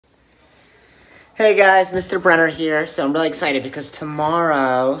Hey guys, Mr. Brenner here. So I'm really excited because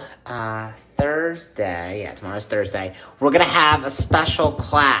tomorrow, tomorrow's Thursday, we're going to have a special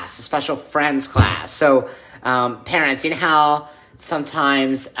class, a special friends class. So parents, you know how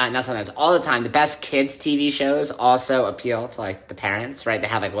sometimes, all the time, the best kids TV shows also appeal to like the parents, right? They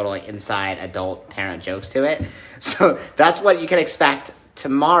have like little inside adult parent jokes to it. So that's what you can expect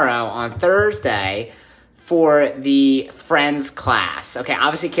tomorrow on Thursday for the Friends class. Okay,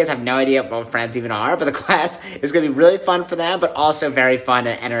 obviously kids have no idea what Friends even are, but the class is going to be really fun for them, but also very fun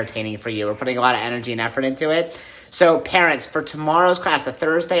and entertaining for you. We're putting a lot of energy and effort into it. So parents, for tomorrow's class, the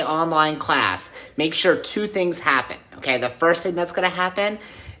Thursday online class, make sure two things happen. Okay, the first thing that's going to happen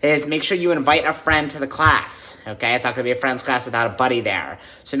is make sure you invite a friend to the class. Okay, it's not going to be a friends class without a buddy there.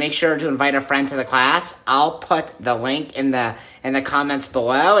 So make sure to invite a friend to the class. I'll put the link in the comments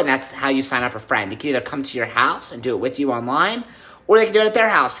below, and that's how you sign up a friend. They can either come to your house and do it with you online, or they can do it at their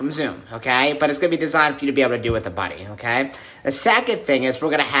house from Zoom, okay? But it's going to be designed for you to be able to do it with a buddy, okay? The second thing is we're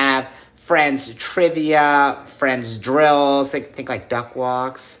going to have friends trivia, friends drills, think like duck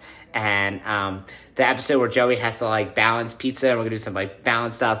walks, and the episode where Joey has to like balance pizza, and we're gonna do some like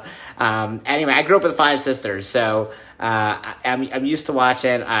balance stuff. Anyway, I grew up with 5 sisters, so I'm used to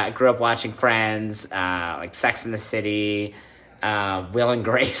watching. I grew up watching Friends, like Sex and the City, Will and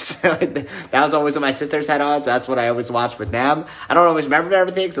Grace. That was always what my sisters had on, so that's what I always watched with them. I don't always remember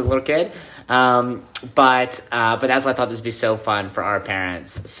everything because I was a little kid, but that's why I thought this would be so fun for our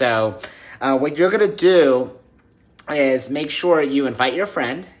parents. So what you're gonna do is make sure you invite your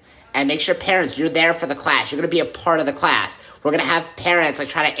friend. And make sure, parents, you're there for the class. You're going to be a part of the class. We're going to have parents like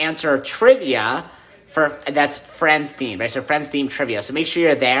try to answer trivia that's Friends themed, right? So Friends themed trivia. So make sure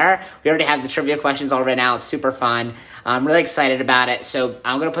you're there. We already have the trivia questions all written out. It's super fun. I'm really excited about it. So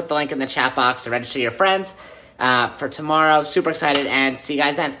I'm going to put the link in the chat box to register your friends for tomorrow. Super excited, and see you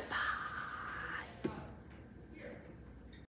guys then.